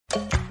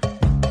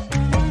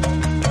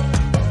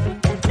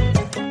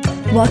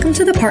Welcome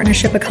to the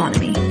Partnership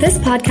Economy. This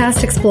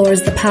podcast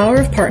explores the power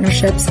of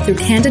partnerships through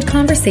candid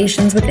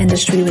conversations with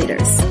industry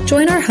leaders.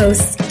 Join our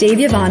hosts, Dave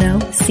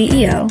Yovanno,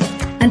 CEO,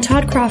 and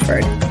Todd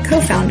Crawford,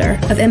 co-founder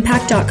of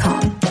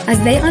unpack.com,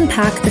 as they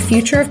unpack the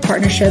future of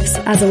partnerships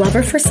as a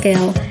lever for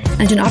scale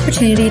and an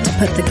opportunity to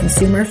put the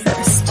consumer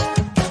first.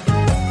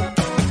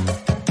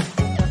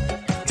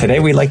 Today,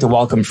 we'd like to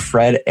welcome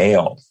Fred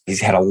Ehle. He's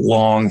had a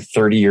long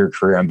 30-year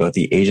career on both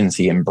the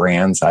agency and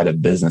brand side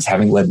of business,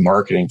 having led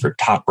marketing for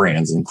top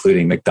brands,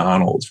 including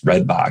McDonald's,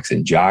 Redbox,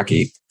 and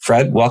Jockey.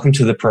 Fred, welcome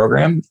to the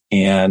program.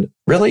 And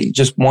really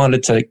just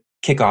wanted to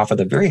kick off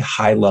with a very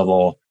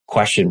high-level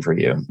question for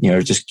you.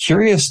 Just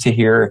curious to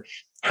hear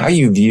how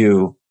you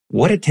view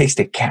what it takes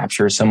to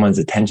capture someone's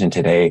attention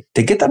today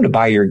to get them to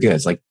buy your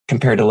goods, like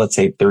compared to, let's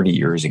say, 30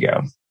 years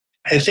ago.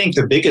 I think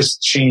the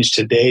biggest change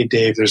today,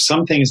 Dave, there's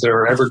some things that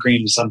are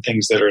evergreen and some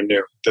things that are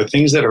new. The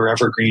things that are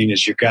evergreen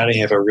is you've got to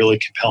have a really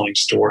compelling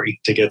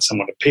story to get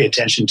someone to pay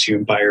attention to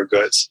and buy your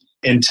goods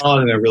and tell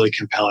it in a really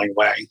compelling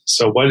way.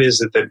 So what is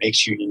it that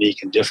makes you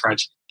unique and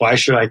different? Why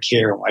should I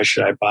care? Why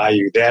should I buy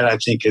you? That, I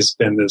think, has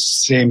been the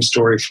same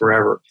story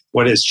forever.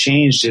 What has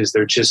changed is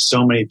there are just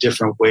so many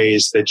different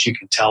ways that you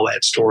can tell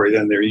that story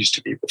than there used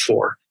to be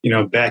before.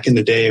 Back in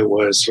the day, it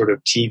was sort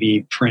of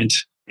TV, print,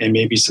 and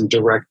maybe some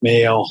direct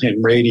mail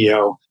and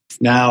radio.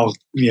 Now,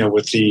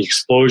 with the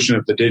explosion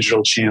of the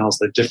digital channels,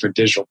 the different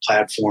digital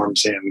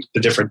platforms and the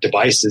different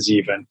devices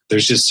even,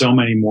 there's just so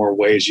many more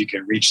ways you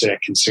can reach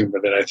that consumer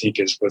that I think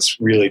is what's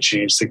really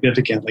changed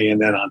significantly. And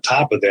then on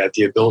top of that,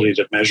 the ability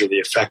to measure the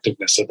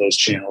effectiveness of those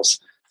channels.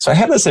 So I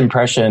have this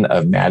impression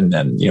of Mad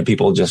Men,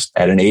 people just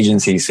at an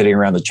agency sitting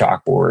around the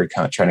chalkboard,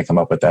 kind of trying to come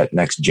up with that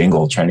next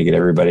jingle, trying to get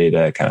everybody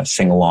to kind of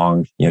sing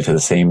along, to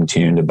the same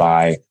tune to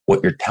buy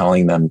what you're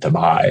telling them to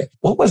buy.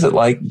 What was it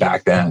like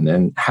back then?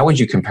 And how would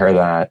you compare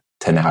that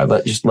to now?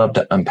 I'd just love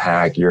to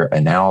unpack your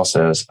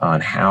analysis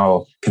on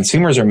how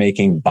consumers are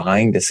making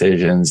buying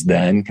decisions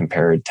then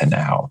compared to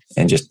now,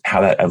 and just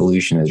how that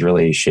evolution has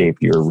really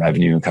shaped your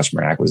revenue and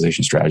customer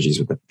acquisition strategies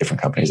with the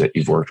different companies that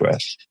you've worked with.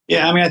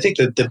 Yeah, I think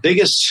that the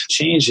biggest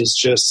change is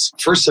just,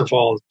 first of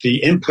all,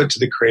 the input to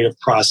the creative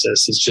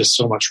process is just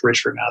so much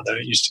richer now than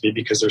it used to be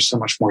because there's so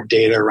much more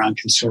data around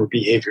consumer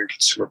behavior and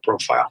consumer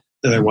profile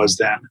than there was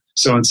then.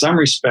 So in some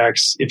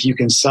respects, if you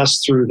can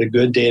suss through the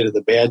good data,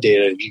 the bad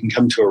data, if you can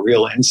come to a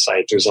real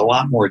insight, there's a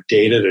lot more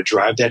data to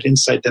drive that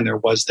insight than there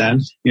was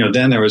then.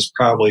 Then there was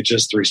probably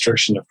just the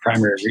restriction of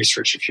primary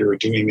research if you were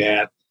doing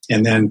that,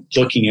 and then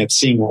looking at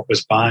seeing what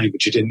was buying,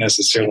 but you didn't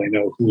necessarily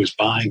know who was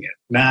buying it.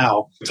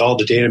 Now, with all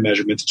the data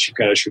measurement that you've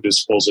got at your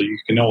disposal, you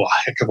can know a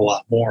heck of a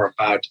lot more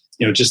about,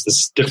 just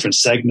the different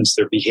segments,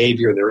 their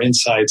behavior, their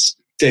insights.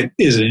 That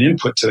is an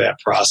input to that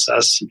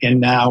process.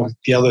 And now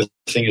the other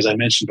thing, as I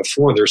mentioned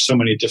before, there's so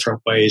many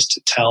different ways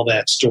to tell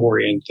that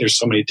story, and there's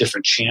so many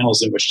different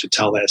channels in which to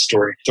tell that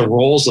story. The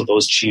roles of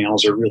those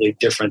channels are really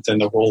different than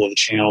the role of the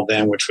channel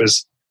then, which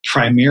was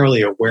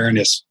primarily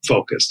awareness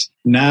focused.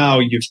 Now,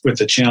 with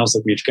the channels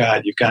that we've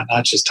got, you've got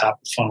not just top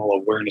of funnel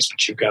awareness,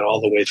 but you've got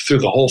all the way through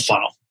the whole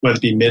funnel, whether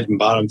it be mid and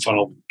bottom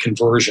funnel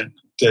conversion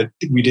that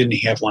we didn't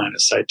have line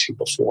of sight to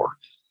before.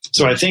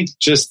 So I think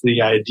just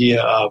the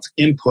idea of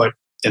input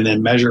and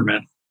then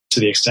measurement, to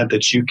the extent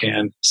that you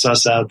can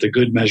suss out the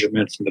good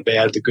measurement from the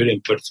bad, the good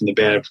input from the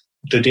bad.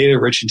 The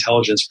data-rich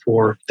intelligence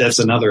that's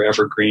another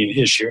evergreen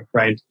issue,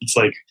 right? It's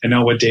like, I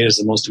know what data is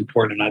the most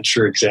important. I'm not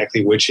sure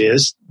exactly which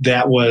is.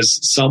 That was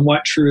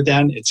somewhat true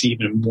then. It's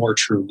even more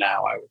true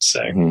now, I would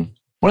say. Mm-hmm.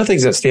 One of the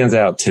things that stands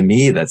out to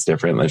me that's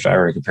different, if I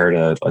were to compare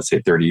to, let's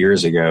say, 30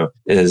 years ago,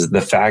 is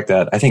the fact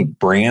that I think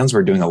brands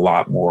were doing a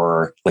lot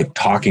more like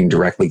talking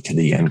directly to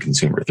the end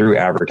consumer through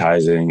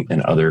advertising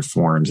and other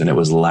forms. And it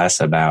was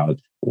less about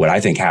what I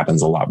think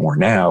happens a lot more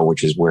now,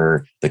 which is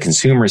where the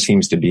consumer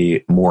seems to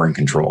be more in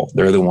control.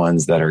 They're the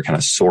ones that are kind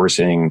of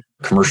sourcing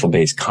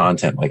commercial-based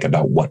content, like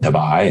about what to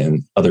buy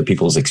and other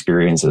people's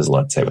experiences,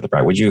 let's say, with the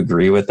product. Would you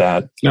agree with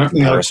that? No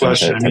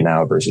question. To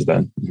now versus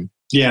then? Mm-hmm.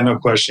 Yeah, no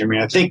question.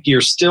 I think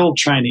you're still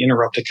trying to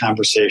interrupt a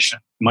conversation,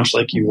 much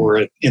like you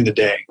were in the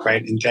day,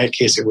 right? In that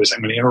case, it was, I'm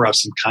going to interrupt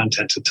some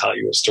content to tell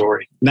you a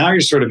story. Now you're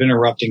sort of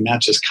interrupting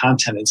not just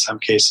content in some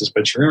cases,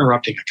 but you're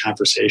interrupting a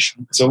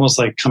conversation. It's almost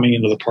like coming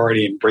into the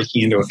party and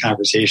breaking into a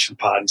conversation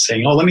pod and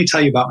saying, let me tell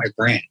you about my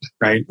brand,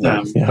 right?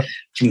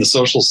 From the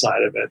social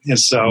side of it. And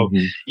so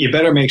you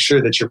better make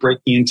sure that you're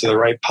breaking into the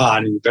right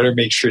pod, and you better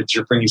make sure that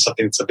you're bringing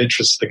something that's of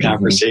interest to the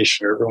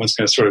conversation, or everyone's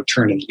going to sort of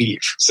turn and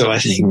leave. So I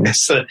think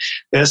that's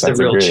the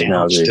real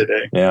challenge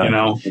today.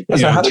 Yeah.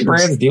 So how do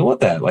brands deal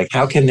with that? Like,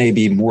 how can they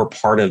be more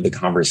part of the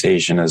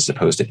conversation as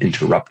opposed to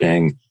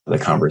interrupting the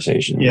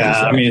conversation.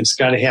 Yeah, I mean, it's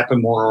got to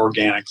happen more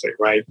organically,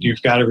 right?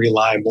 You've got to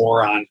rely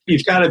more on,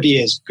 you've got to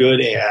be as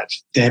good at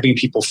having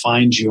people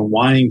find you and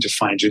wanting to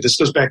find you. This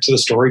goes back to the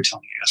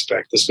storytelling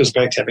aspect. This goes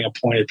back to having a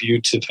point of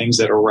view to things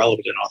that are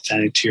relevant and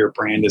authentic to your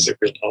brand as it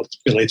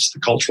relates to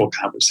the cultural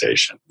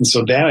conversation. And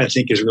so that, I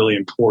think, is really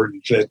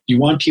important, that you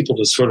want people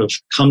to sort of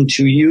come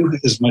to you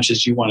as much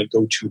as you want to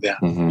go to them.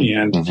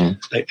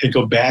 I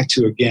go back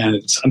to, again,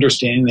 it's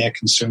understanding that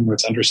consumer.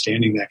 It's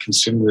understanding that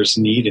consumer's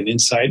need and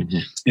insight.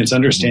 And it's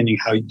understanding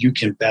how you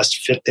can best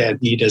fit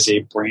that need as a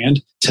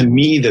brand. To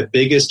me, the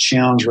biggest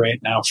challenge right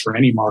now for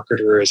any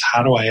marketer is,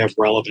 how do I have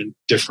relevant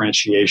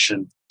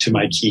differentiation to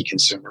my key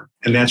consumer?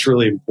 And that's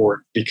really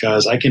important,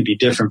 because I can be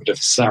different, but if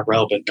it's not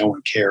relevant, no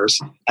one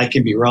cares. I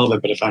can be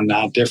relevant, but if I'm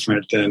not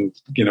different, then,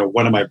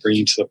 what am I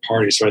bringing to the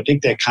party? So I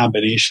think that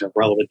combination of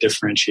relevant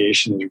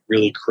differentiation is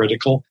really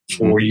critical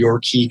for your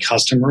key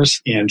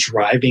customers, and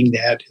driving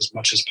that as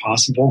much as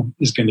possible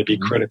is going to be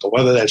critical,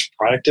 whether that's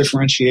product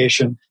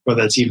differentiation,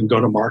 whether that's even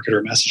go-to-market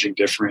or messaging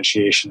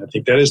differentiation. I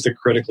think that is the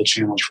critical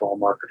challenge for all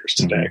marketers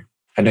today.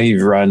 I know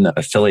you've run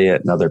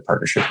affiliate and other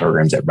partnership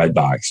programs at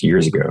Redbox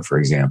years ago, for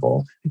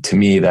example. To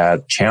me,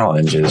 that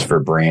challenge is for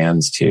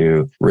brands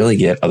to really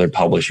get other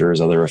publishers,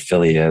 other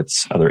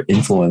affiliates, other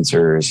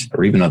influencers,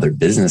 or even other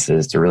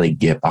businesses to really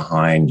get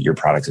behind your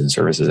products and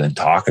services and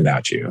talk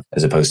about you,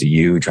 as opposed to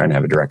you trying to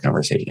have a direct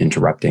conversation,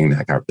 interrupting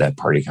that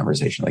party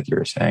conversation, like you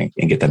were saying,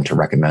 and get them to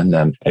recommend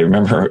them. I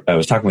remember I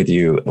was talking with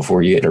you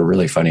before. You had a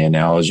really funny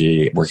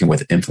analogy working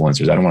with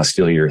influencers. I don't want to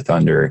steal your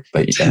thunder,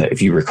 but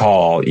if you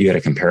recall, you had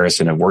a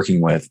comparison of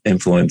working with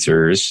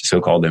influencers,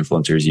 so-called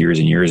influencers, years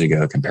and years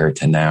ago compared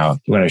to now.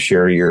 You want to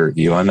share your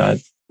view on that?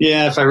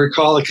 Yeah, if I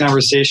recall the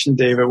conversation,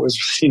 Dave, it was,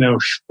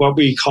 what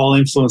we call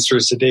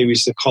influencers today, we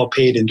used to call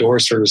paid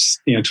endorsers,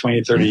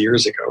 20, 30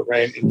 years ago,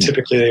 right? And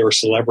typically they were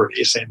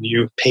celebrities, and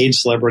you paid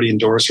celebrity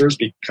endorsers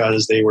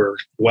because they were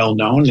well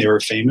known, they were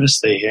famous,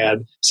 they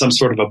had some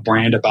sort of a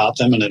brand about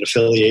them and an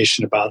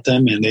affiliation about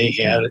them, and they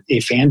had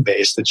a fan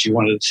base that you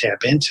wanted to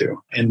tap into.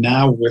 And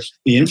now with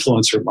the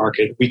influencer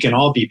market, we can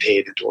all be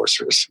paid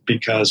endorsers,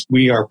 because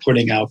we are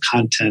putting out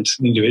content,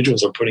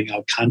 individuals are putting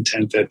out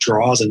content that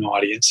draws an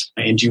audience,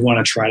 and you want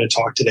to try to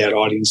talk to that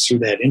audience through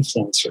that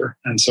influencer.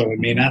 And so it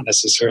may not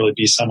necessarily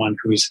be someone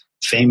who's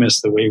famous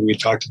the way we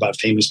talked about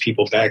famous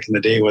people back in the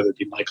day, whether it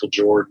be Michael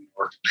Jordan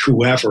or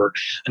whoever.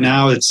 And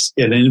now it's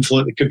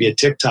it could be a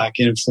TikTok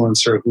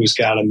influencer who's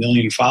got 1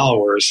 million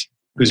followers,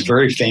 who's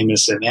very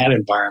famous in that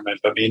environment,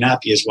 but may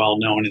not be as well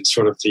known in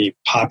sort of the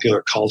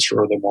popular culture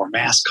or the more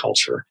mass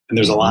culture. And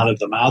there's a lot of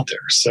them out there.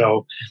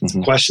 So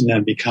the question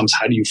then becomes,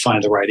 how do you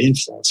find the right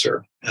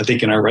influencer? I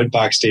think in our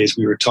Redbox days,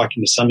 we were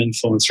talking to some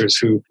influencers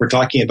who were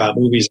talking about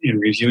movies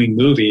and reviewing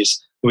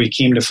movies. We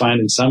came to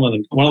find in some of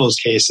them, one of those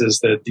cases,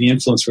 that the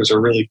influencer was a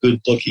really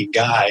good-looking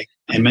guy,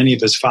 and many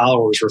of his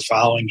followers were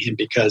following him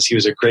because he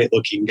was a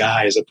great-looking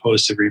guy as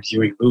opposed to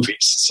reviewing movies.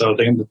 So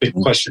then the big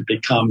question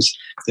becomes,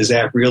 is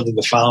that really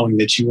the following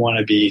that you want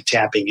to be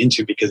tapping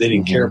into? Because they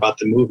didn't care about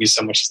the movie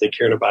so much as they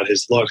cared about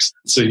his looks.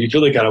 So you've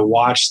really got to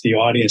watch the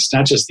audience,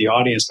 not just the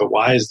audience, but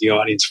why is the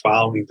audience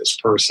following this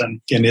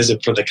person? And is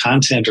it for the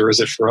content, or is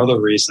it for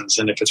other reasons?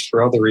 And if it's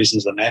for other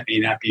reasons, then that may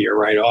not be your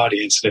right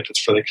audience. And if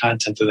it's for the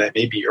content, then that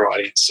may be your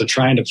audience. So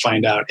trying to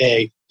find out,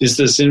 A, is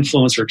this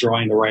influencer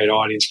drawing the right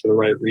audience for the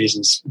right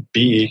reasons?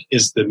 B,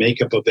 is the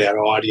makeup of that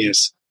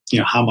audience,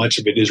 how much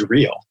of it is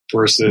real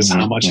versus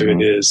how much of it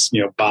is,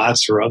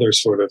 bots or other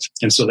sort of.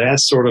 And so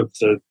that's sort of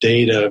the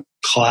data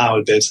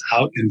cloud that's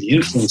out in the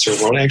influencer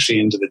world,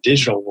 actually into the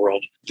digital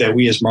world, that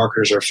we as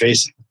marketers are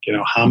facing.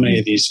 How many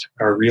of these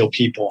are real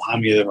people? How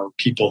many of them are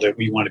people that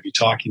we want to be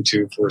talking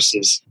to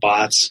versus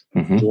bots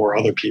or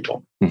other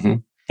people?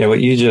 Yeah,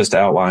 what you just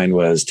outlined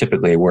was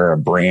typically where a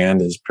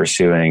brand is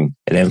pursuing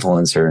an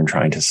influencer and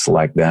trying to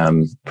select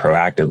them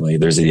proactively.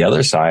 There's the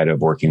other side of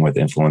working with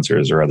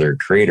influencers or other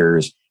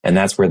creators, and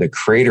that's where the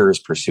creator is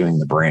pursuing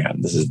the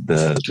brand. This is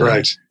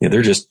correct.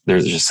 There's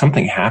just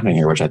something happening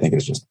here, which I think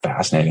is just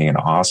fascinating and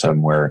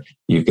awesome, where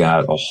you've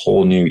got a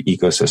whole new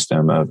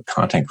ecosystem of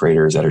content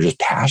creators that are just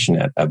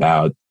passionate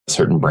about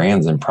certain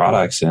brands and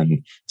products,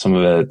 and some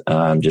of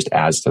it just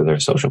adds to their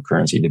social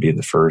currency to be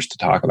the first to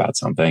talk about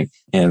something.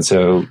 And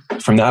so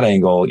from that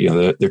angle,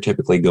 they're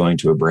typically going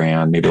to a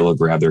brand, maybe they'll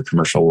grab their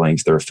commercial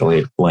links, their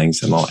affiliate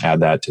links, and they'll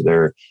add that to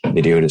their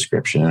video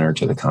description or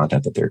to the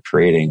content that they're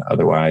creating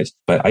otherwise.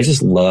 But I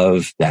just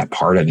love that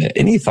part of it.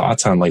 Any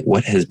thoughts on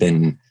what has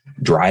been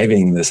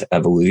driving this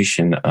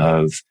evolution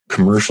of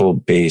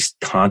commercial-based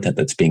content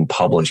that's being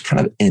published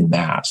kind of en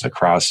masse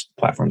across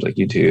platforms like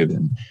YouTube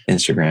and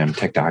Instagram,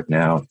 TikTok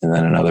now, and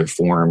then in other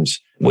forms?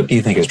 What do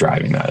you think is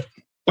driving that?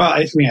 Well,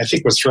 I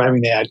think what's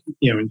driving that,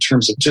 in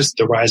terms of just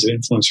the rise of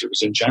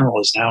influencers in general,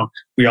 is now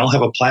we all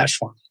have a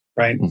platform,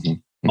 right?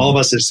 All of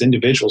us as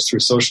individuals through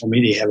social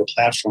media have a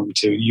platform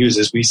to use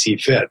as we see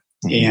fit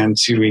and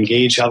to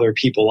engage other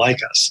people like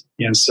us.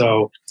 And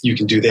so you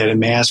can do that en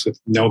masse with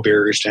no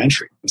barriers to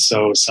entry.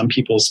 So so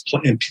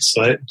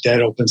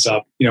that opens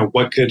up,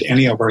 what could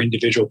any of our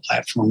individual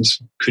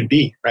platforms could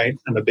be, right?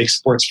 I'm a big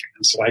sports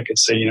fan. So I could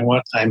say, you know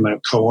what? I'm a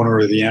co-owner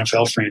of the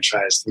NFL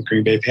franchise, the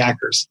Green Bay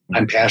Packers.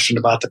 I'm passionate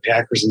about the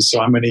Packers. And so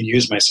I'm going to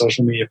use my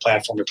social media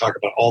platform to talk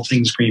about all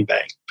things Green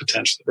Bay,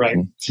 potentially, right?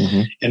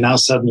 Mm-hmm. And now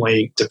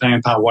suddenly, depending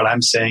upon what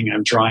I'm saying,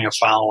 I'm drawing a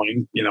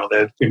following,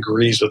 that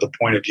agrees with the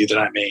point of view that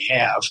I may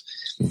have.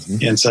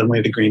 Mm-hmm. And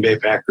suddenly the Green Bay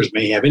Packers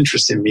may have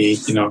interest in me,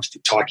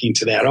 talking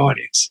to that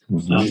audience.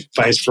 Mm-hmm.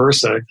 Vice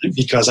versa,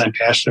 because I'm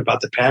passionate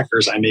about the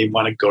Packers, I may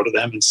want to go to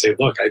them and say,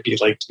 look, I'd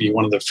like to be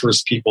one of the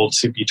first people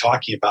to be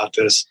talking about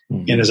this.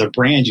 Mm-hmm. And as a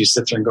brand, you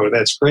sit there and go,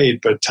 that's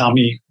great, but tell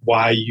me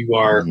why you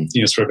are,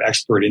 sort of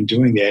expert in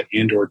doing that,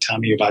 and or tell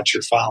me about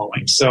your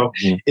following. So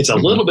it's a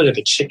little bit of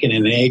a chicken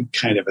and egg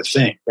kind of a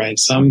thing, right?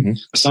 Some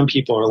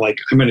people are like,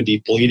 I'm going to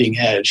be bleeding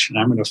edge, and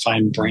I'm going to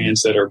find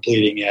brands that are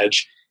bleeding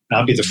edge, and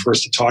I'll be the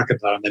first to talk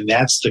about them. And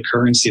that's the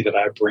currency that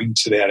I bring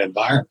to that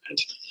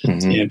environment.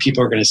 Mm-hmm. And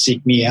people are going to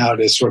seek me out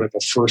as sort of a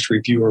first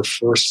reviewer,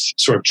 first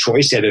sort of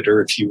choice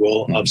editor, if you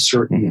will, of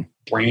certain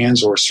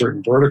brands or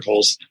certain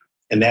verticals.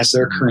 And that's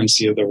their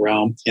currency of the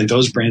realm. And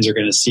those brands are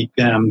going to seek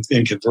them.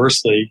 And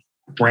conversely,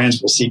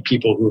 brands will seek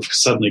people who've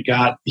suddenly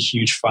got a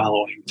huge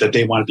following that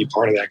they want to be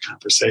part of that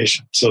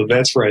conversation. So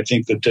that's where I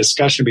think the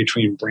discussion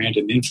between brand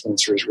and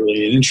influencer is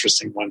really an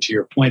interesting one, to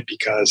your point,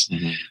 because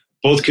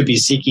both could be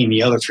seeking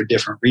the other for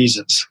different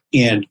reasons.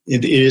 And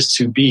it is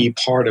to be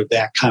part of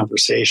that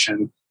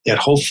conversation that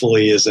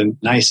hopefully is a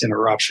nice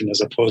interruption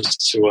as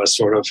opposed to a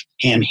sort of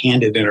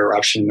ham-handed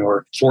interruption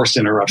or forced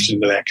interruption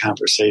to that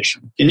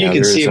conversation. And you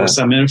can see it with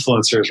some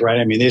influencers, right?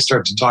 I mean, they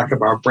start to talk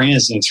about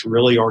brands and it's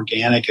really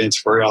organic and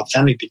it's very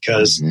authentic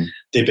because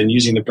they've been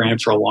using the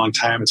brand for a long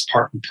time. It's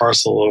part and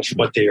parcel of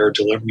what they are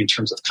delivering in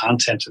terms of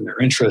content and their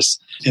interests.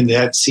 And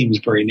that seems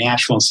very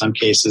natural in some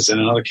cases. And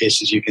in other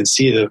cases, you can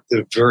see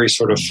the very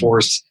sort of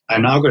forced,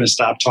 I'm now going to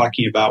stop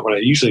talking about what I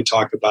usually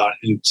talk about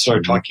and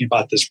start talking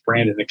about this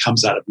brand, and it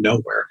comes out of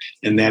nowhere.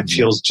 And that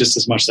feels just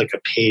as much like a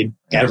paid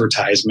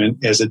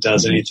advertisement as it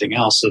does anything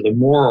else. So the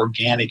more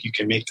organic you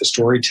can make the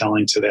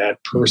storytelling to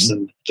that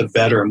person, the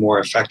better and more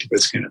effective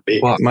it's going to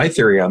be. Well, my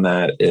theory on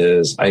that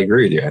is I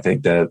agree with you. I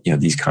think that,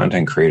 these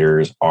content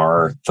creators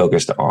are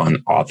focused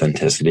on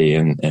authenticity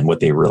and what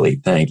they really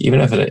think,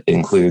 even if it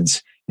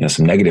includes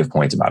some negative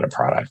points about a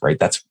product, right?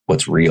 That's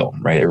what's real,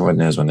 right? Everyone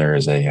knows when there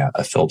is a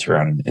filter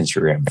on an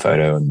Instagram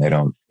photo and they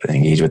don't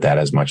engage with that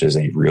as much as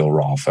a real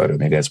raw photo.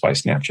 Maybe that's why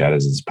Snapchat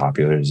is as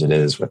popular as it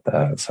is with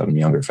some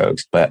younger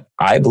folks. But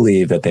I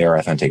believe that they are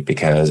authentic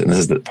because, and this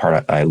is the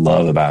part I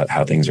love about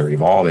how things are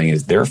evolving,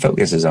 is their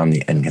focus is on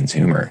the end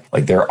consumer,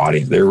 like their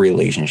audience, their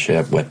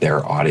relationship with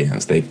their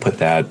audience. They put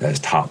that as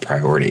top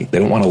priority. They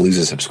don't want to lose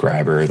a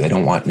subscriber. They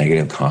don't want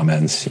negative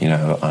comments,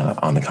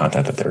 on the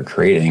content that they're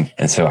creating.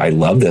 And so I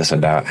love this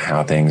about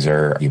how things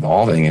are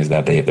evolving, is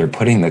that they're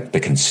putting the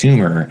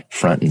consumer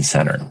front and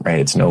center, right?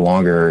 It's no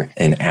longer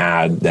an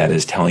ad that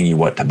is telling you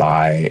what to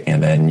buy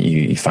and then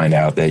you find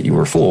out that you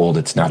were fooled.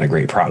 It's not a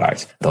great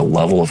product. The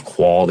level of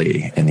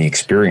quality and the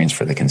experience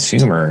for the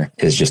consumer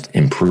is just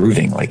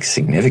improving like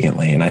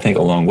significantly. And I think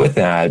along with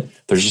that,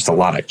 there's just a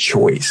lot of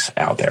choice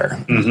out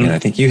there. And I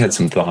think you had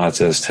some thoughts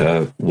as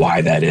to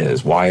why that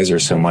is. Why is there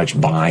so much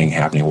buying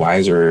happening? Why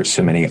is there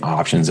so many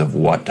options of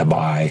what to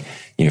buy?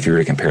 If you were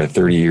to compare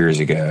 30 years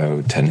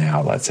ago to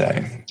now, let's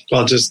say.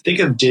 Well, just think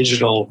of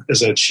digital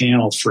as a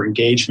channel for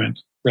engagement,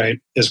 right?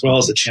 As well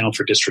as a channel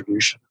for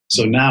distribution.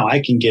 So now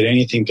I can get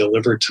anything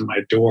delivered to my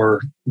door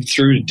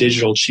through a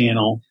digital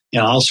channel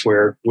and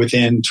elsewhere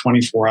within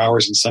 24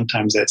 hours and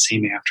sometimes that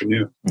same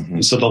afternoon.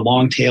 And so the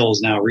long tail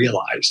is now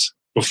realized.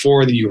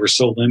 Before, you were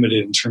so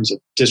limited in terms of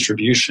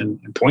distribution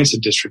and points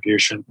of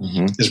distribution,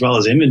 as well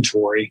as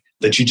inventory,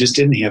 that you just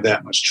didn't have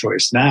that much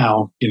choice.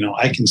 Now,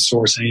 I can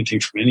source anything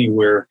from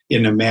anywhere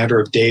in a matter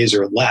of days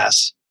or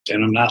less.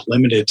 And I'm not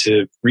limited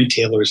to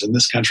retailers in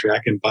this country. I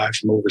can buy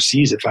from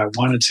overseas if I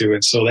wanted to.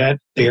 And so that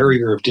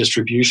barrier of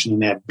distribution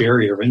and that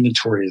barrier of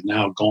inventory is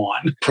now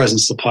gone.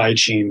 Present supply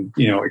chain,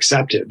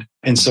 accepted.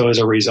 And so as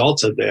a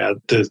result of that,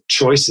 the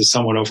choice is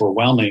somewhat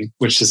overwhelming,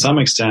 which to some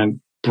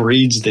extent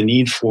breeds the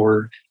need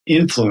for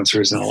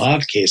influencers in a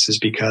lot of cases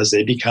because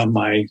they become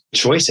my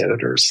choice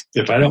editors.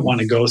 If I don't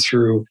want to go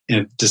through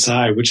and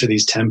decide which of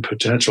these 10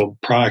 potential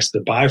products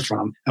to buy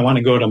from, I want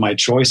to go to my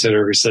choice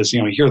editor who says,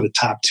 here are the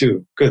top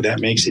 2. Good, that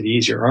makes it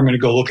easier. Or I'm going to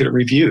go look at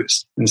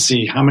reviews and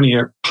see how many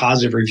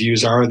positive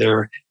reviews are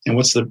there and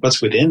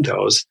what's within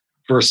those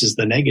versus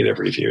the negative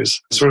reviews.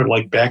 Sort of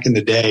like back in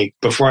the day,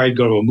 before I'd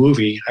go to a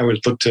movie, I would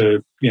look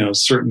to,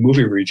 certain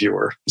movie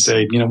reviewer and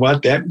say,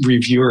 that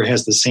reviewer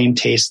has the same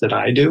taste that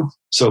I do.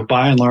 So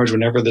by and large,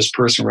 whenever this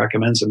person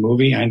recommends a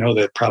movie, I know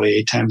that probably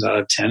 8 times out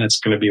of 10, it's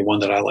going to be one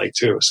that I like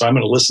too. So I'm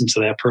going to listen to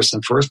that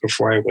person first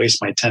before I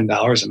waste my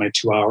 $10 and my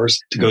 2 hours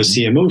to go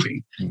see a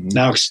movie.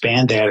 Now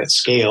expand that at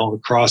scale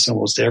across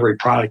almost every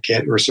product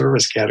or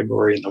service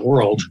category in the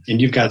world.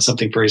 And you've got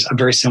a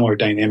very similar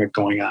dynamic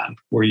going on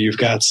where you've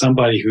got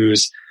somebody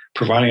who's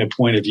providing a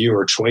point of view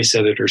or choice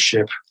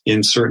editorship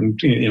in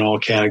all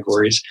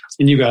categories.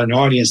 And you've got an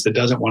audience that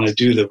doesn't want to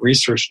do the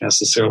research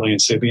necessarily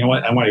and say, you know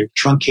what, I want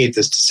to truncate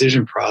this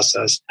decision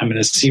process. I'm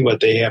going to see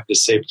what they have to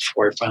say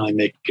before I finally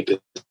make a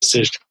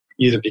decision,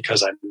 either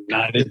because I'm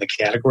not in the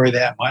category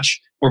that much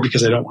or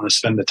because I don't want to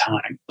spend the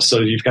time. So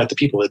you've got the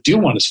people that do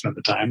want to spend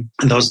the time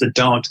and those that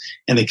don't,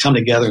 and they come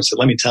together and say,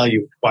 let me tell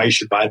you why you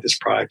should buy this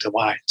product and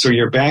why. So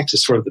you're back to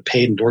sort of the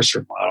paid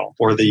endorser model,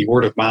 or the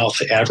word of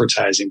mouth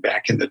advertising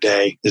back in the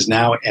day is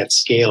now at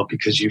scale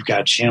because you've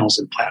got channels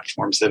and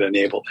platforms that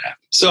enable that.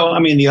 So, I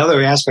mean, the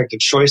other aspect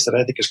of choice that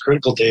I think is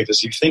critical, Dave,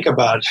 is you think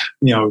about,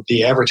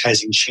 the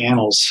advertising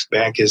channels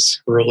back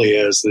as early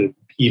as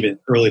even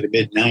early to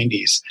mid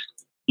 90s.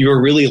 You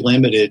were really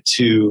limited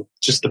to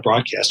just the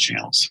broadcast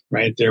channels,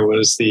 right? There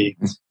was the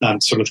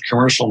sort of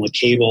commercial and the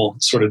cable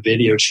sort of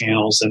video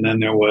channels, and then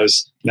there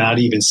was not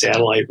even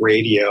satellite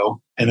radio,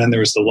 and then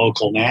there was the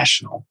local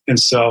national. And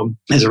so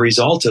as a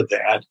result of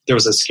that, there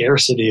was a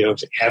scarcity of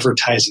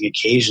advertising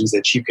occasions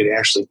that you could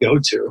actually go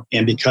to.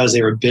 And because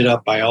they were bid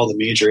up by all the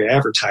major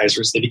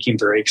advertisers, they became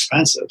very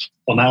expensive.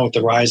 Well, now with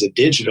the rise of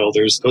digital,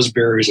 those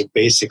barriers have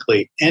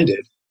basically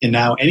ended. And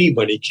now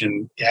anybody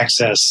can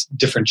access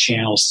different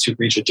channels to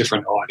reach a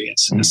different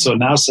audience. Mm-hmm. And so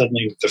now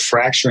suddenly with the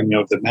fracturing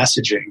of the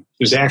messaging,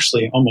 there's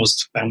actually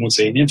almost, I won't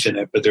say an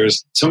infinite, but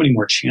there's so many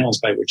more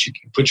channels by which you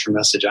can put your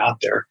message out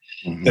there.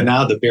 Mm-hmm. That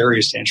now the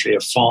barriers to entry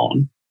have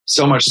fallen.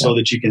 So much so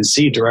that you can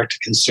see direct to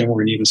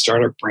consumer and even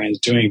startup brands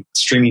doing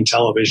streaming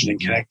television and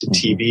connected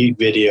TV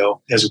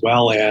video, as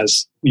well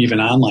as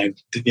even online,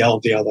 the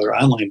other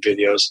online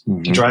videos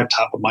to drive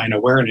top of mind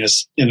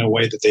awareness in a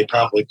way that they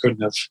probably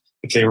couldn't have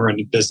if they were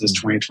in business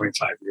 20,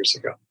 25 years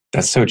ago.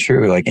 That's so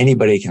true. Like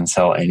anybody can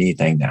sell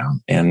anything now,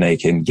 and they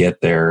can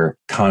get their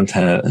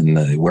content and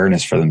the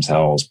awareness for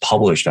themselves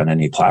published on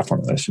any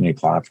platform. There's so many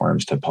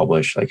platforms to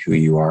publish like who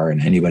you are,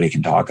 and anybody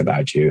can talk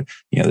about you.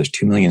 There's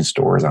 2 million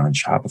stores on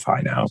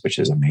Shopify now, which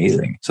is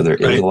amazing. So there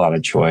is a lot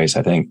of choice.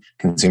 I think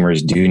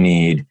consumers do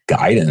need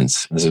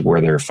guidance. This is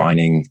where they're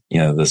finding,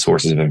 the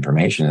sources of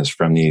information is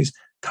from these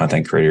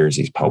content creators,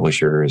 these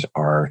publishers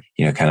are,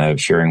 kind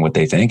of sharing what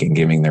they think and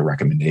giving their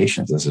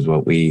recommendations. This is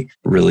what we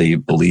really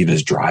believe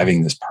is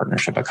driving this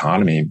partnership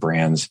economy,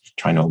 brands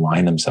trying to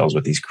align themselves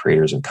with these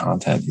creators of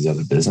content, these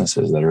other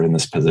businesses that are in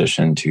this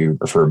position to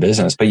refer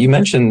business. But you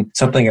mentioned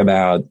something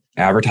about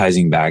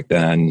advertising back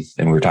then,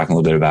 and we were talking a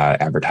little bit about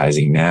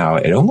advertising now.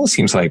 It almost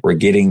seems like we're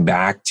getting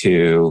back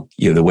to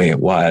the way it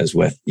was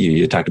with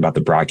you talked about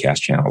the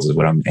broadcast channels is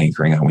what I'm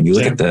anchoring on. When you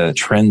look at the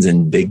trends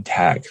in big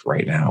tech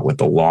right now, with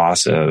the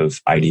loss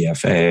of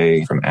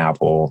IDFA from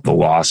Apple, the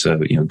loss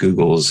of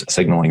Google's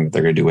signaling that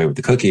they're going to do away with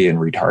the cookie and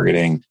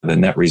retargeting, the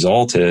net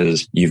result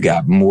is you've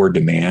got more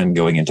demand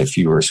going into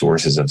fewer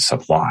sources of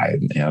supply.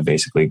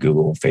 Basically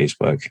Google,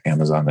 Facebook,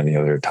 Amazon, and the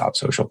other top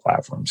social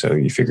platforms. So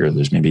you figure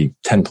there's maybe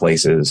 10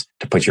 places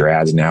to put your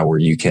ads now where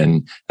you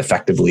can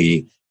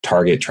effectively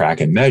target,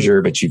 track, and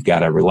measure, but you've got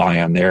to rely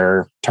on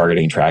their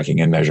targeting, tracking,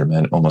 and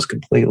measurement almost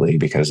completely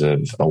because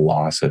of the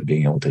loss of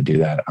being able to do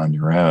that on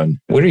your own.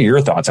 What are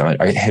your thoughts on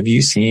it? Have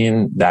you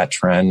seen that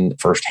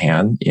trend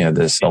firsthand?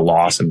 The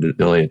loss of the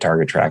ability to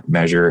target, track,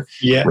 measure,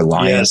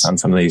 reliance on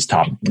some of these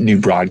top new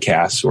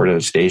broadcast sort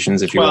of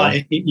stations, if you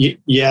will?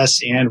 Yes.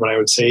 And what I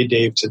would say,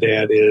 Dave, to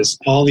that is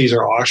all these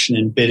are auction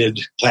and bidded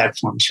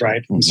platforms,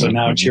 right? And so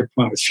now to your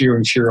point, with fewer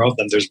and fewer of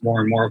them, there's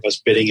more and more of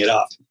us bidding it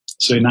up.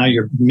 So now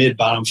your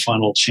mid-bottom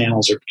funnel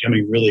channels are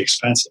becoming really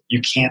expensive.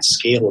 You can't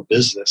scale a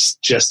business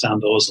just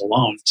on those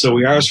alone. So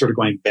we are sort of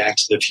going back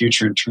to the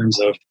future in terms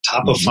of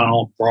top of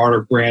funnel,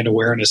 broader brand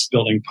awareness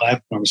building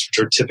platforms,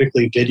 which are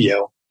typically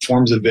video,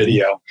 forms of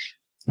video,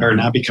 are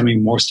now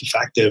becoming most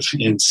effective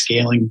in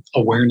scaling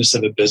awareness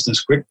of a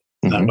business quickly.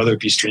 Whether it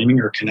be streaming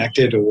or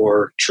connected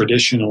or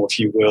traditional, if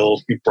you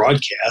will,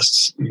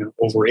 broadcasts,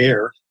 over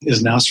air,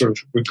 is now sort of,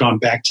 we've gone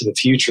back to the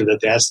future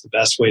that's the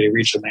best way to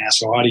reach a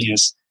mass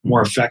audience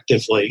more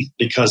effectively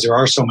because there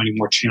are so many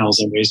more channels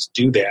and ways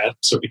to do that.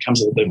 So it becomes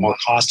a little bit more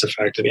cost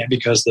effective, and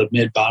because the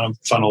mid-bottom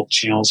funnel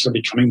channels are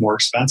becoming more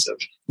expensive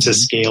to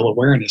scale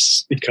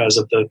awareness because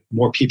of the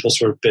more people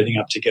sort of bidding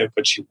up to get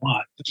what you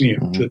want,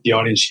 the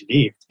audience you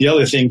need. The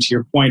other thing to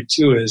your point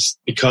too is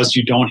because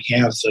you don't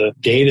have the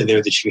data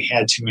there that you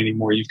had to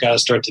anymore, you've got to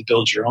start to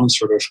build your own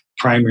sort of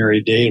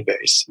primary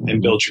database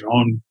and build your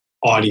own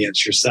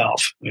audience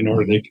yourself in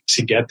order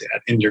to get that.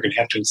 And you're going to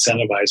have to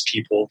incentivize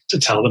people to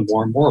tell them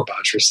more and more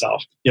about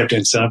yourself. You have to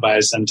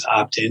incentivize them to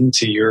opt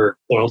into your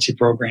loyalty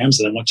programs.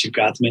 And then once you've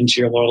got them into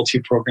your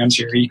loyalty programs,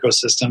 your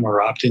ecosystem,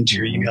 or opt into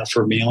your email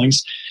for mailings,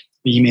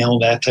 email,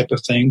 that type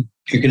of thing,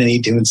 you're going to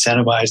need to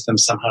incentivize them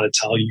somehow to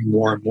tell you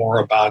more and more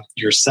about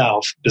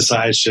yourself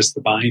besides just the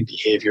buying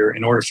behavior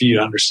in order for you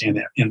to understand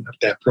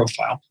that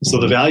profile. So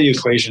the value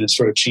equation has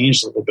sort of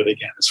changed a little bit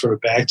again. It's sort of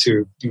back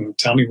to,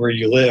 tell me where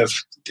you live.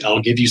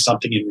 I'll give you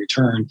something in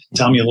return.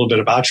 Tell me a little bit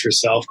about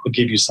yourself. I'll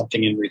give you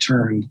something in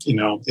return,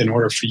 in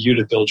order for you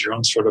to build your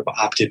own sort of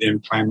opted-in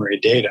primary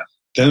data.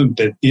 Then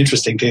the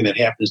interesting thing that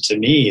happens to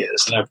me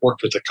is, and I've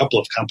worked with a couple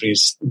of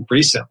companies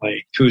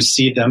recently who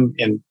see them,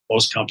 and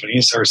most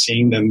companies are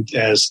seeing them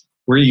as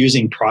we're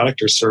using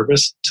product or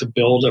service to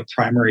build a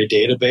primary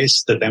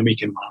database that then we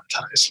can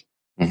monetize.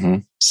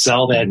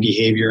 Sell that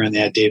behavior and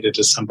that data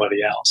to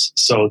somebody else.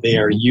 So they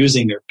are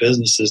using their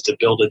businesses to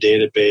build a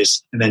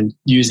database and then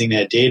using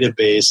that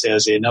database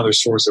as another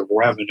source of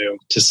revenue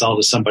to sell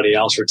to somebody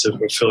else or to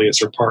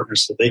affiliates or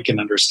partners so they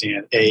can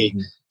understand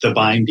the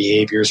buying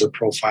behaviors or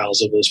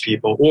profiles of those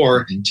people,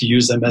 or to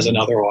use them as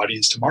another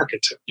audience to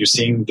market to. You're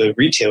seeing the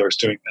retailers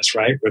doing this,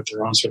 right? With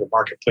their own sort of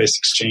marketplace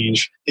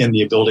exchange and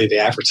the ability to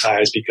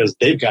advertise because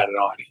they've got an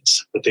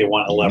audience that they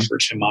want to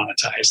leverage and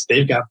monetize.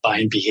 They've got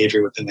buying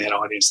behavior within that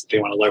audience that they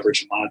want to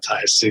leverage and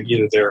monetize to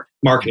either their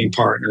marketing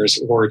partners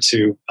or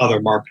to other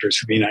marketers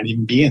who may not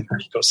even be in their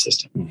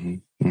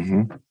ecosystem.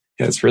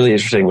 Yeah, it's really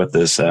interesting with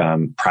this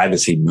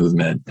privacy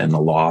movement and the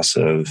loss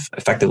of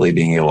effectively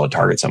being able to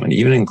target someone,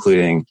 even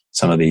including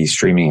some of the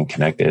streaming and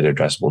connected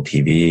addressable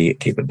TV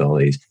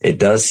capabilities. It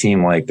does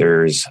seem like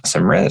there's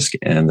some risk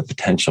and the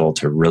potential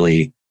to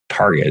really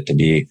target, to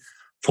be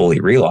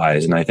fully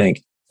realized. And I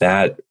think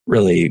that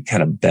really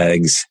kind of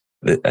begs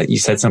you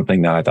said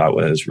something that I thought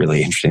was really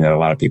interesting that a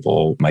lot of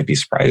people might be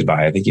surprised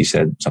by. I think you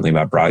said something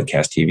about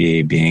broadcast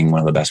TV being one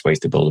of the best ways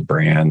to build a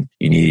brand.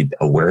 You need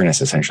awareness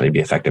essentially to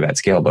be effective at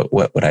scale. But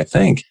what I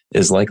think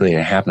is likely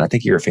to happen, I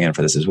think you're a fan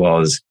for this as well,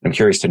 is I'm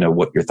curious to know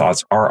what your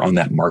thoughts are on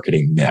that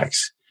marketing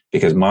mix.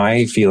 Because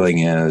my feeling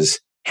is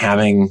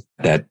having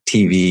that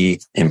TV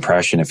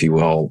impression, if you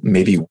will,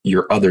 maybe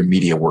your other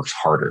media works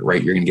harder,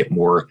 right? You're going to get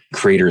more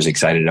creators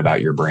excited about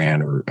your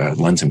brand or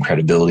lend some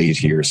credibility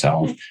to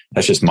yourself.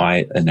 That's just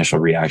my initial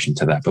reaction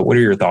to that. But what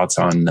are your thoughts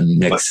on the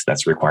mix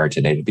that's required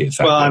today to be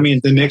effective? Well, I mean,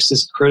 the mix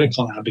is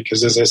critical now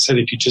because, as I said,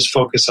 if you just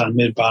focus on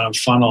mid-bottom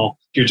funnel,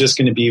 you're just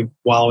going to be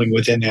wallowing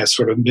within that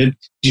sort of mid.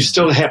 You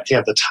still have to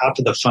have the top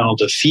of the funnel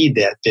to feed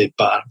that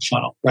mid-bottom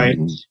funnel, right?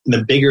 And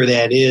the bigger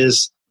that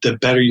is, the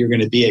better you're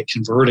going to be at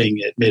converting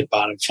at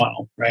mid-bottom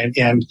funnel, right?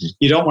 And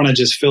you don't want to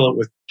just fill it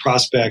with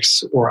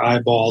prospects or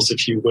eyeballs,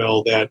 if you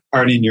will, that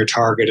aren't in your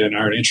target and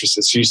aren't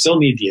interested. So you still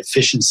need the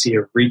efficiency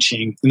of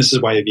reaching. And this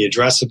is why the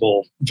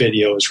addressable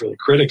video is really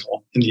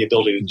critical and the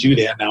ability to do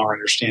that now or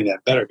understand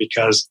that better,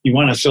 because you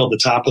want to fill the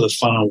top of the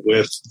funnel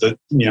with the,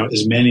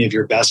 as many of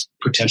your best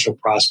potential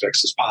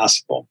prospects as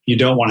possible. You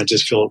don't want to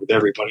just fill it with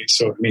everybody.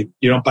 So, I mean,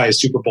 you don't buy a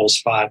Super Bowl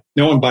spot.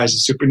 No one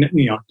buys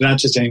not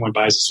just anyone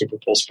buys a Super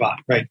Bowl spot,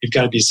 right? You've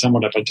got to be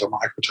somewhat of a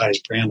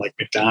democratized brand like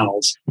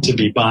McDonald's to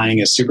be buying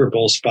a Super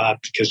Bowl spot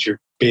because you're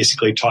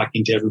basically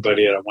talking to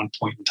everybody at a one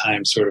point in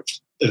time sort of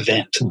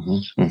event.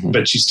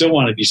 But you still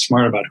want to be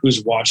smart about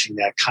who's watching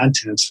that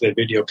content, so that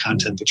video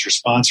content that you're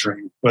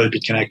sponsoring, whether it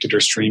be connected or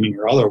streaming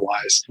or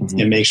otherwise,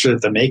 and make sure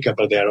that the makeup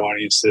of that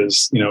audience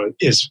is,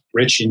 as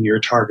rich in your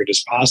target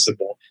as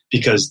possible,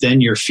 because then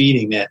you're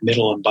feeding that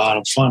middle and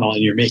bottom funnel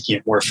and you're making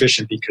it more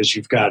efficient because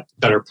you've got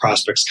better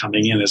prospects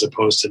coming in as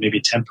opposed to maybe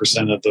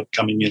 10% of them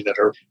coming in that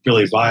are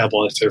really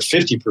viable. If they're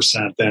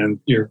 50%, then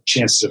your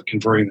chances of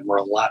converting them are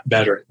a lot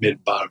better at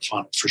mid-bottom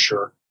funnel for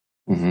sure.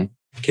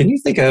 Can you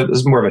think of, this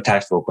is more of a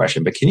tactical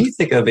question, but can you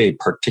think of a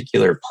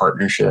particular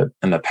partnership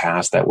in the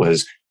past that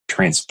was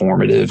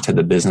transformative to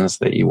the business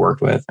that you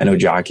worked with? I know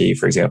Jockey,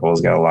 for example,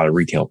 has got a lot of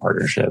retail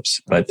partnerships,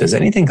 but does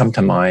anything come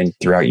to mind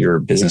throughout your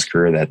business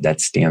career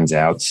that stands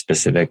out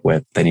specific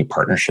with any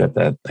partnership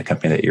that the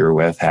company that you were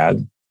with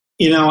had?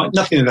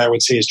 Nothing that I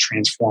would say is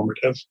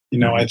transformative.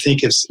 I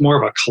think it's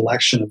more of a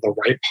collection of the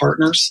right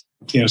partners,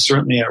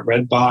 certainly at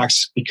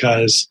Redbox,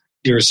 because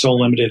you're so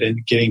limited in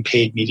getting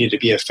paid media to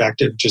be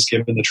effective, just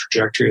given the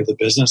trajectory of the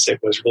business. It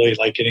was really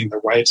like getting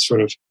the right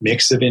sort of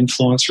mix of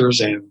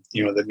influencers and,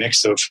 the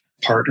mix of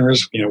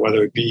partners,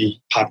 whether it be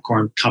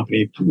popcorn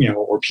company,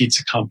 or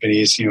pizza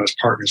companies, as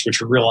partners,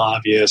 which are real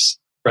obvious.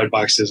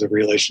 Redbox is a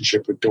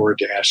relationship with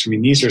DoorDash. I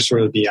mean, these are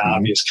sort of the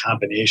obvious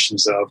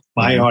combinations of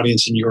my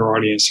audience and your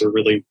audience are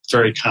really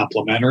very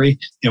complementary.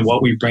 And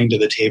what we bring to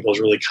the table is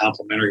really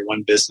complementary,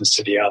 one business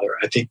to the other.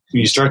 I think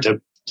when you start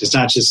to, it's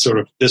not just sort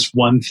of this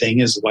one thing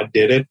is what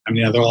did it. I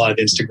mean, there are a lot of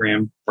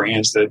Instagram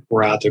brands that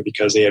were out there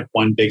because they had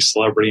one big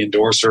celebrity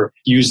endorser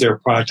use their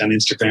product on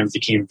Instagram, it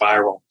became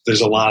viral. There's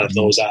a lot of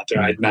those out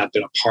there. I've not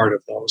been a part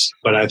of those.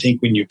 But I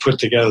think when you put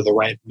together the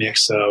right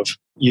mix of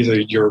either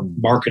your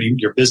marketing,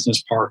 your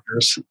business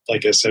partners,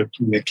 like I said,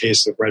 in the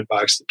case of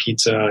Redbox, the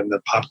pizza and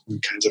the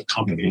popcorn kinds of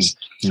companies,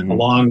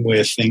 along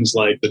with things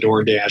like the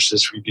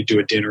DoorDashes, where you could do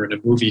a dinner and a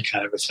movie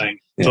kind of a thing.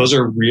 Those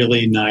are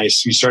really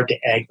nice. You start to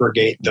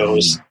aggregate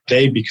those,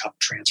 they become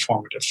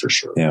transformative for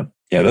sure.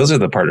 Yeah, those are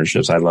the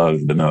partnerships I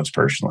love the most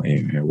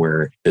personally,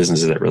 where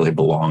businesses that really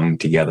belong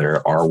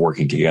together are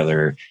working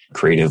together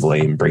creatively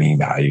and bringing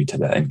value to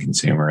the end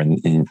consumer.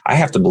 And I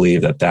have to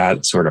believe that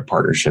sort of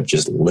partnership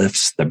just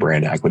lifts the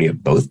brand equity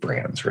of both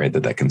brands, right?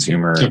 That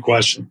consumer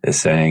is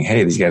saying,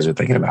 hey, these guys are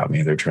thinking about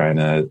me. They're trying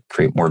to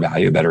create more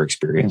value, a better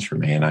experience for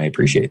me. And I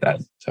appreciate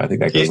that. So I think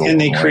that goes a long way.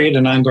 And they create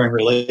an ongoing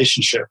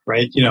relationship,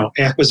 right?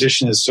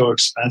 Acquisition is so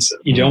expensive.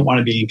 You don't want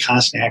to be in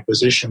constant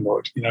acquisition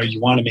mode.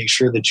 You want to make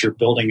sure that you're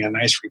building a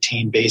nice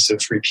retained base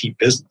of repeat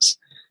business,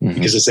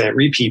 because it's that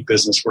repeat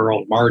business where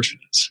all the margin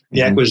is.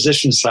 The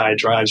acquisition side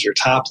drives your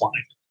top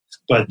line,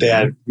 but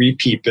that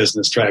repeat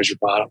business drives your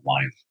bottom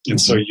line. And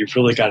so you've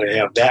really got to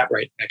have that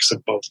right mix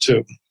of both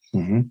too.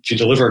 If you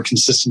deliver a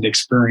consistent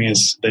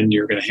experience, then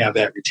you're going to have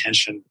that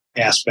retention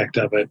aspect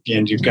of it.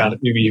 And you've got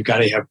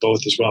to have both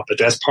as well. But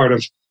that's part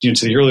of, to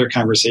the earlier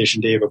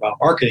conversation, Dave, about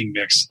marketing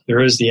mix.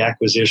 There is the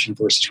acquisition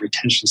versus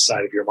retention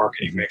side of your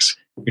marketing mix,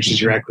 which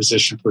is your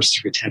acquisition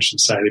versus retention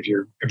side of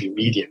your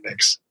media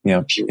mix.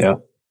 Yeah.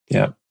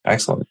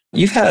 Excellent.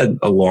 You've had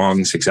a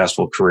long,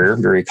 successful career,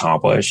 very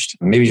accomplished.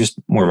 Maybe just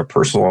more of a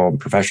personal and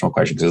professional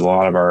question, because a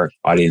lot of our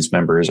audience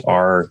members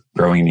are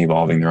growing and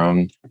evolving their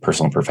own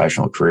personal and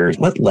professional careers.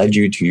 What led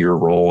you to your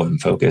role and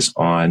focus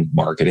on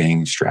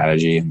marketing,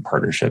 strategy, and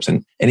partnerships,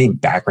 and any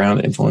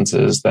background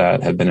influences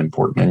that have been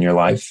important in your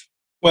life?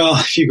 Well,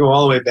 if you go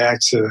all the way back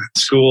to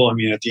school, I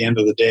mean, at the end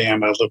of the day,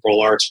 I'm a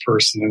liberal arts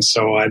person. And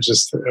so I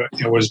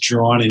was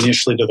drawn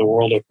initially to the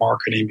world of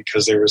marketing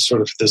because there was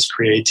sort of this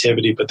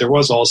creativity, but there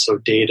was also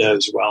data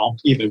as well.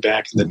 Even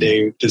back in the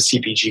day, the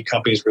CPG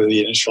companies were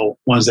the initial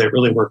ones that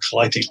really were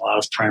collecting a lot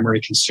of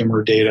primary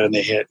consumer data, and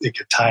they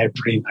could tie it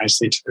pretty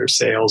nicely to their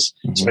sales.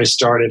 So I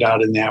started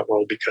out in that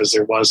world because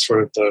there was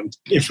sort of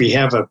if we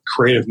have a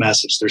creative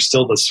message, there's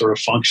still the sort of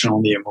functional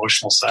and the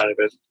emotional side of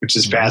it, which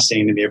is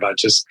fascinating to me about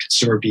just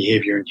consumer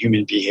behavior and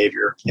human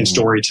behavior and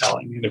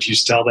storytelling. And if you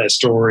tell that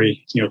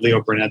story,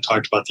 Leo Burnett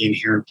talked about the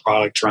inherent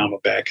product drama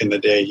back in the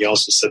day. He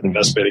also said the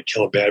best way to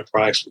kill a bad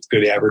product is with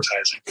good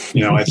advertising.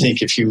 I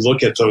think if you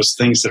look at those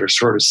things that are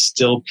sort of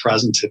still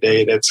present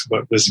today, that's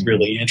what was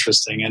really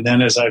interesting. And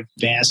then as I've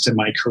advanced in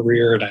my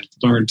career and I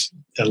learned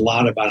a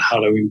lot about how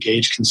to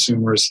engage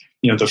consumers,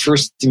 the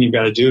first thing you've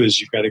got to do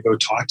is you've got to go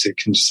talk to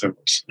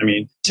consumers. I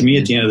mean, to me,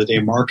 at the end of the day,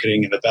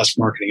 marketing and the best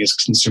marketing is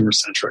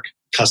consumer-centric,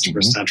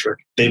 customer-centric.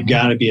 They've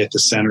got to be at the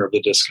center of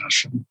the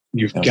discussion.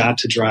 You've got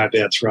to drive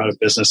that throughout a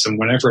business. And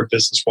whenever a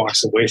business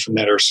walks away from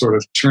that or sort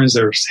of turns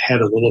their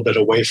head a little bit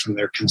away from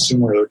their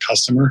consumer or their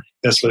customer,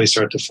 that's where they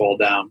start to fall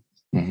down.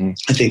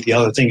 I think the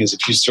other thing is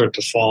if you start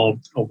to fall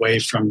away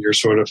from your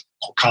sort of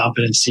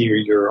competency or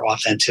your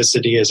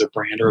authenticity as a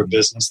brand or a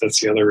business, that's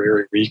the other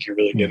area where you can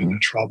really get into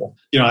trouble.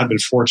 I've been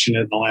fortunate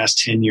in the last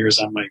 10 years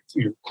on my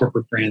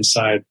corporate brand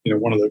side.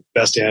 One of the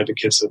best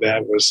advocates of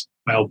that was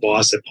my old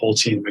boss at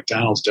Pulte and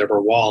McDonald's, Deborah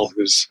Wall,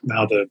 who's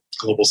now the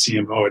global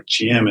CMO at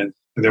GM. And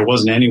there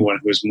wasn't anyone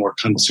who was more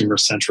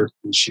consumer-centric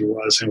than she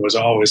was, and was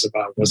always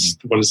about what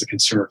is the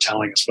consumer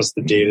telling us? What's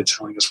the data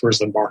telling us? Where's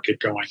the market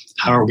going?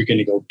 How are we going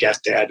to go get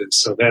that? And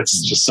so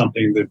that's just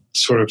something that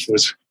sort of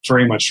was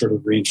very much sort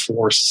of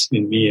reinforced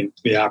in me, and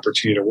the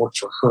opportunity to work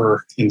for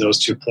her in those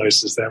two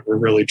places that were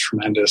really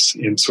tremendous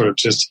in sort of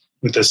just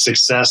with the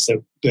success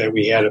that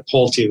we had at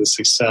Pulte, the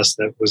success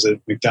that was at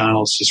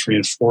McDonald's just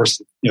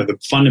reinforced. The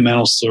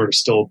fundamentals sort of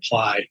still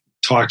apply.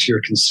 Talk to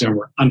your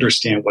consumer,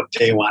 understand what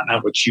they want,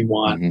 not what you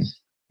want.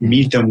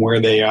 Meet them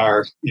where they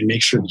are, and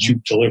make sure that you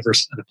deliver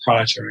a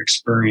product or an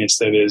experience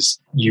that is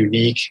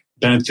unique,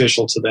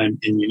 beneficial to them,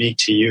 and unique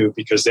to you,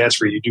 because that's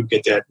where you do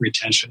get that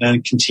retention.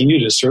 And continue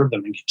to serve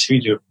them and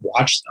continue to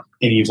watch them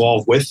and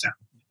evolve with them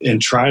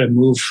and try to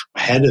move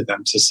ahead of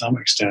them to some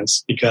extent.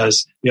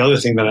 Because the other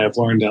thing that I've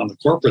learned on the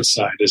corporate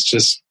side is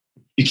just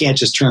you can't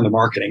just turn the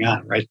marketing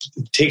on, right?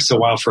 It takes a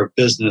while for a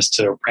business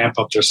to ramp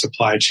up their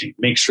supply chain,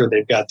 make sure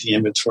they've got the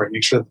inventory,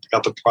 make sure they've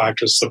got the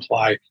product or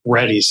supply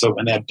ready. So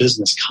when that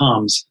business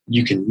comes,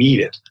 you can meet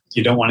it.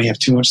 You don't want to have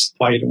too much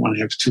supply. You don't want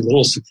to have too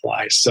little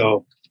supply.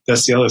 So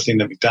that's the other thing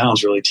that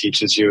McDonald's really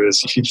teaches you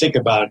is if you think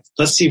about,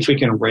 let's see if we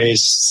can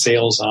raise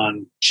sales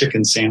on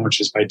chicken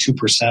sandwiches by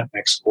 2%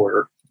 next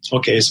quarter.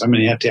 Okay, so I'm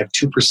going to have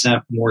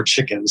 2% more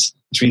chickens,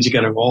 which means you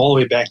got to go all the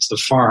way back to the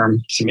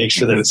farm to make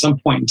sure that at some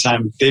point in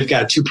time, they've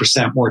got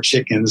 2% more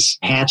chickens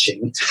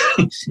hatching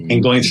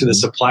and going through the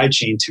supply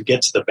chain to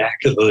get to the back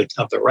of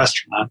the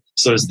restaurant.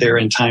 So it's there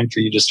in time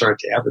for you to start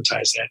to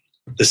advertise that.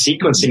 The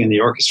sequencing and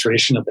the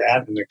orchestration of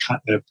that and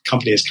the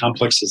company as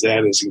complex as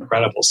that is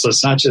incredible. So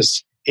it's not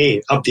just,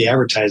 hey, up the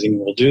advertising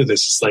and we'll do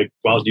this. It's like,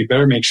 well, you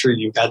better make sure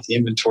you've got the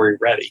inventory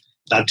ready.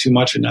 Not too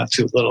much and not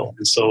too little.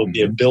 And so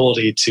the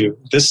ability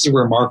this is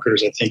where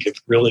marketers, I think, have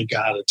really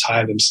got to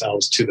tie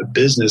themselves to the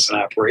business and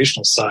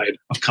operational side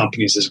of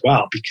companies as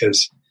well,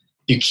 because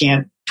you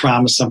can't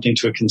promise something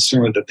to a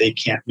consumer that they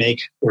can't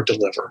make or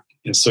deliver.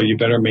 And so you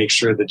better make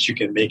sure that you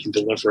can make and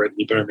deliver it. And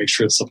you better make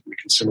sure it's something the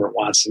consumer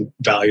wants and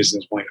values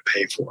and is willing to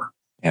pay for.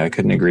 Yeah, I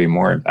couldn't agree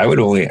more. I would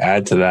only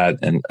add to that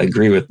and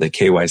agree with the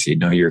KYC,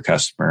 know your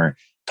customer,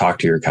 talk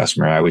to your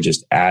customer. I would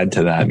just add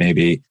to that,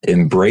 maybe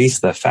embrace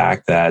the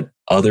fact that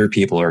other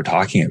people are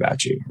talking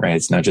about you, right?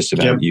 It's not just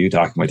about you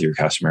talking with your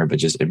customer, but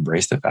just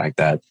embrace the fact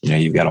that,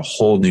 you've got a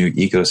whole new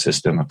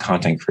ecosystem of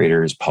content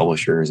creators,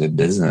 publishers, and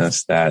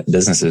businesses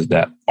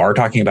that are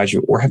talking about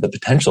you or have the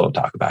potential to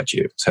talk about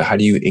you. So how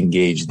do you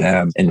engage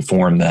them,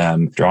 inform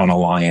them, draw an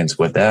alliance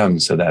with them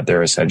so that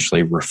they're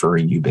essentially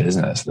referring you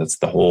business? That's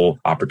the whole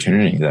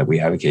opportunity that we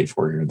advocate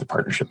for here in the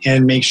partnership.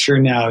 And make sure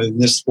now in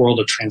this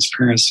world of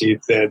transparency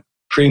that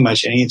pretty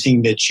much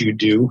anything that you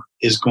do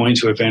is going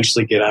to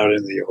eventually get out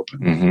in the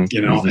open.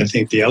 I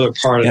think the other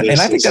part of this,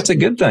 and I think that's a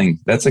good thing.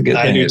 That's a good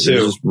thing. I do It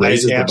too. just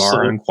raises the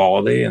bar on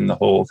quality and the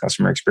whole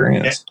customer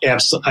experience.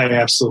 I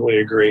absolutely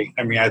agree.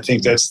 I mean, I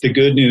think that's the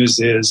good news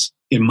is,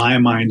 in my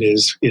mind,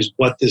 is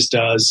what this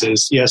does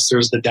is, yes,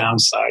 there's the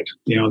downside.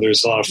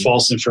 There's a lot of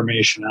false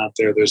information out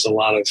there. There's a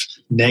lot of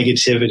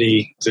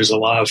negativity. There's a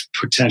lot of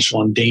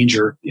potential and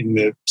danger in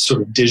the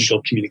sort of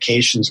digital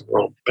communications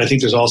world. But I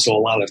think there's also a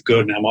lot of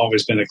good. And I've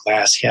always been a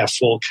glass half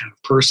full kind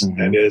of person.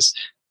 That is,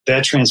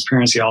 that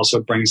transparency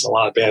also brings a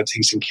lot of bad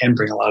things and can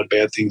bring a lot of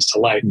bad things to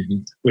light,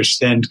 which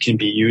then can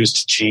be used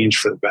to change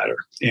for the better.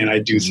 And I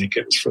do think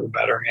it is for the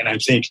better. And I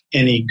think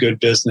any good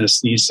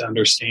business needs to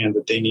understand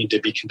that they need to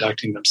be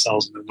conducting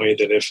themselves in a way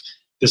that if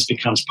this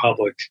becomes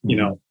public, they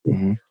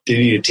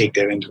need to take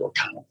that into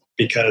account.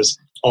 Because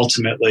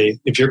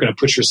ultimately, if you're going to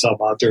put yourself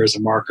out there as a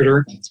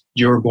marketer,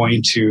 you're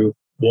going to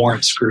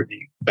warrant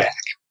scrutiny back.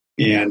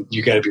 And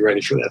you got to be ready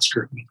for that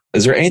scrutiny.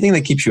 Is there anything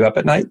that keeps you up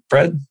at night,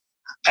 Fred?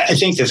 I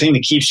think the thing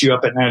that keeps you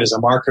up at night as a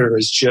marketer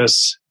is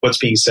just what's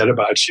being said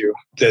about you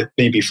that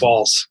may be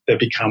false, that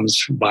becomes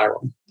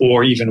viral.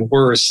 Or even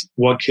worse,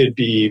 what could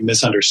be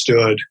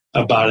misunderstood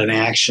about an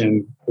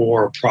action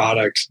or a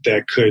product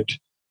that could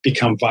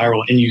become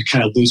viral, and you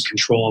kind of lose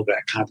control of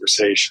that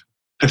conversation.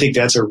 I think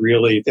that's a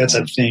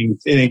thing,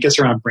 and it gets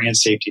around brand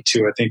safety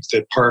too. I think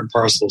that part and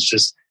parcel is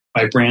just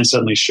my brand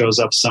suddenly shows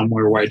up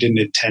somewhere where I didn't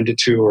intend it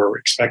to or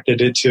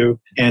expected it to,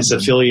 and it's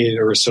affiliated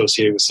or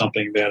associated with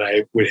something that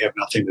I would have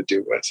nothing to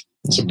do with.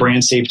 So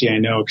brand safety, I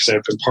know because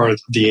I've been part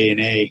of the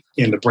A&A,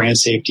 and the brand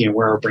safety and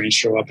where our brands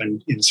show up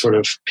in sort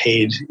of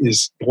paid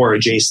is more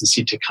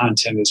adjacency to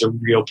content is a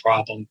real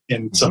problem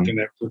and something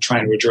that we're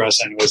trying to address.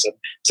 I know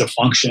it's a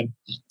function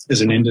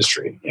as an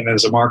industry. And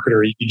as a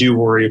marketer, you do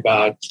worry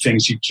about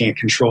things you can't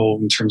control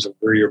in terms of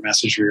where your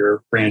message or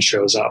your brand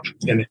shows up.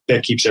 And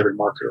that keeps every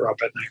marketer up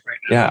at night right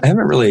now. Yeah, I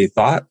haven't really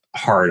thought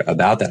hard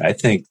about that. I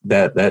think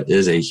that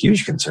is a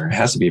huge concern. It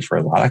has to be for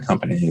a lot of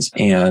companies.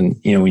 And,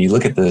 when you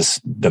look at this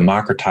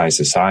democratized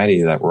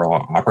society that we're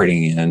all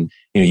operating in,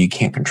 you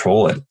can't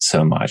control it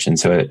so much. And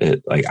so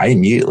I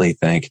immediately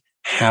think,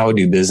 how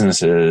do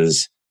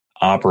businesses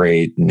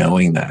operate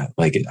knowing that?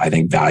 I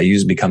think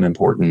values become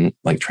important,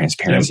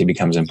 transparency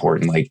becomes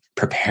important,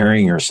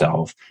 preparing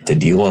yourself to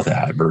deal with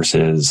that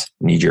versus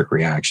knee-jerk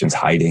reactions,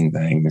 hiding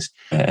things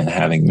and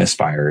having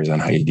misfires on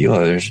how you deal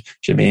with it. There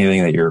should be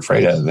anything that you're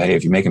afraid of. Hey,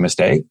 if you make a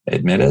mistake,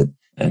 admit it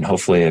and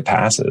hopefully it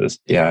passes.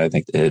 Yeah, I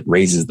think it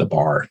raises the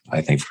bar,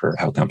 for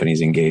how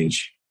companies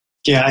engage.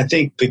 Yeah, I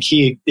think the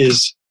key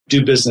is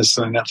do business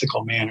in an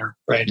ethical manner,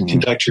 right?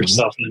 Conduct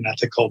yourself in an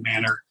ethical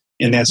manner.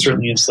 And that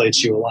certainly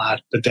insulates you a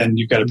lot. But then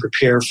you've got to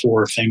prepare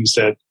for things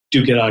that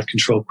do get out of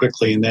control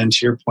quickly. And then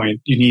to your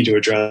point, you need to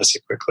address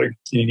it quickly.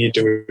 You need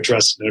to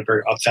address it in a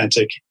very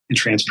authentic and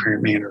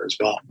transparent manner as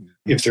well.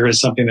 If there is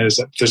something if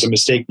there's a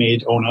mistake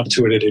made, own up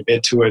to it,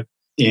 admit to it,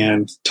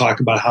 and talk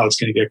about how it's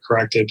going to get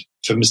corrected.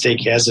 If a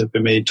mistake hasn't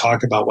been made,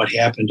 talk about what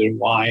happened and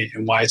why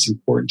it's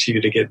important to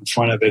you to get in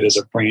front of it as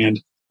a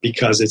brand,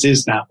 because it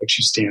is not what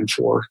you stand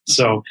for.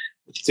 So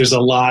there's a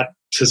lot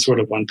to sort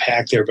of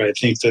unpack there, but I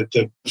think that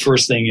the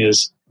first thing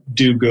is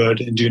do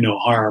good and do no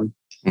harm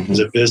as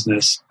a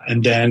business,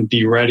 and then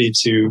be ready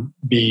to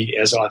be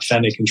as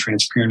authentic and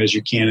transparent as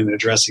you can in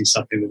addressing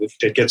something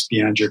that gets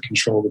beyond your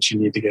control, that you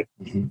need to get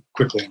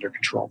quickly under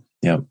control.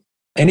 Yep.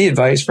 Any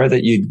advice, Fred,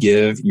 that you'd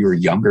give your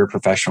younger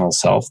professional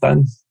self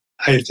then?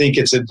 I think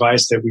it's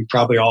advice that we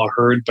probably all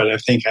heard, but I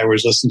think I would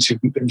listen to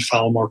and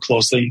follow more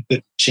closely.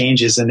 That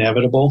change is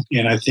inevitable.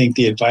 And I think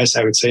the advice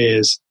I would say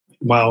is,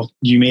 while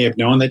you may have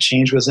known that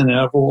change was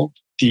inevitable,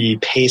 the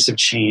pace of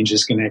change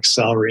is going to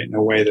accelerate in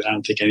a way that I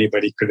don't think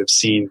anybody could have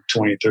seen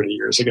 20, 30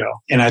 years ago.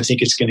 And I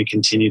think it's going to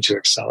continue to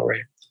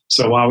accelerate.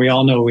 So while we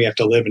all know we have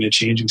to live in a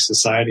changing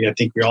society, I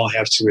think we all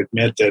have to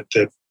admit that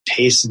the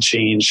pace of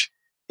change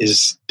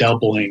is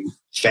doubling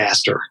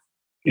faster.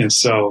 And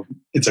so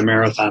it's a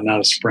marathon, not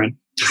a sprint.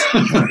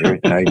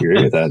 I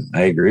agree with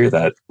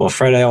that. Well,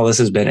 Fred Ehle, this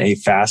has been a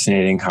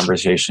fascinating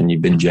conversation.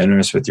 You've been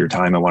generous with your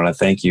time. I want to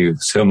thank you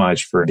so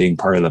much for being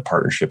part of the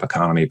Partnership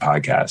Economy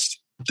podcast.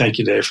 Thank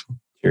you, Dave.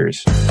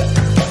 Cheers.